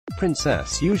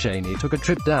Princess Eugenie took a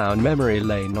trip down memory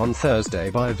lane on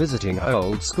Thursday by visiting her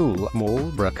old school,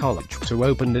 Marlborough College, to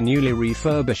open the newly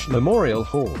refurbished Memorial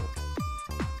Hall.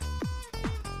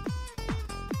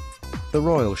 The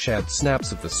royal shared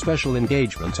snaps of the special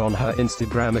engagement on her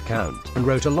Instagram account, and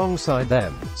wrote alongside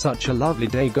them, "Such a lovely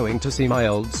day going to see my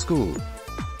old school.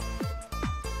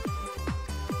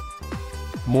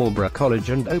 Marlborough College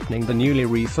and opening the newly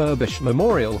refurbished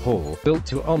Memorial Hall, built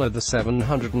to honor the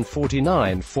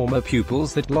 749 former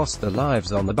pupils that lost their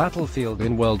lives on the battlefield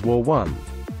in World War I.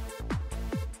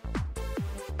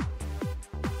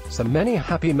 So many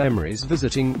happy memories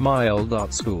visiting my old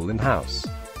art school and house."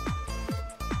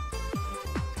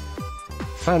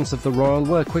 Fans of the royal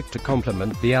were quick to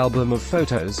compliment the album of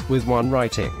photos, with one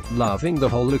writing, "Loving the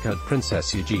whole look at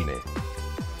Princess Eugenie.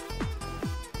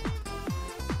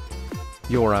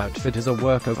 Your outfit is a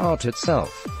work of art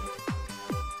itself.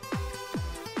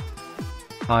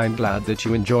 I'm glad that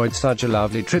you enjoyed such a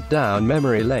lovely trip down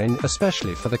memory lane,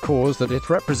 especially for the cause that it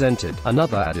represented."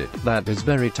 Another added, "That is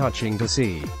very touching to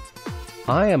see.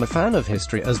 I am a fan of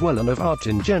history as well and of art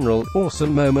in general.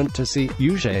 Awesome moment to see.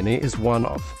 Eugenie is one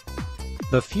of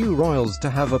the few royals to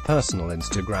have a personal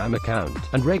Instagram account,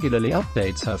 and regularly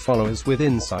updates her followers with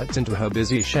insights into her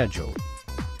busy schedule."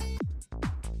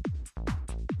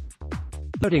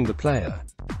 Noting the player,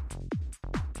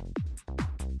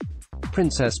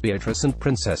 Princess Beatrice and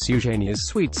Princess Eugenie's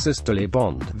sweet sisterly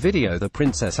bond video. The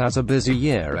princess has a busy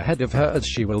year ahead of her as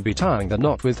she will be tying the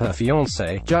knot with her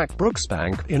fiancé, Jack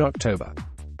Brooksbank, in October.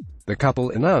 The couple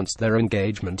announced their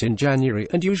engagement in January,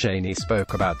 and Eugenie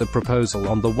spoke about the proposal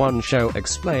on the One Show,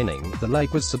 explaining, "The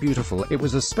lake was so beautiful, it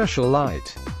was a special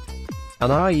light.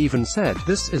 And I even said,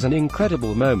 this is an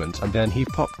incredible moment," and then he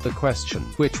popped the question,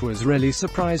 which was really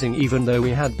surprising even though we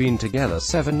had been together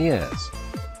 7 years.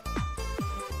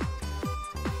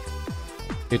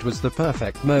 "It was the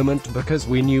perfect moment because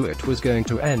we knew it was going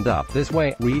to end up this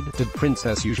way." Read, "Did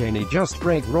Princess Eugenie just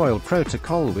break royal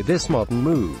protocol with this modern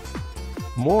move?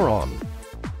 More on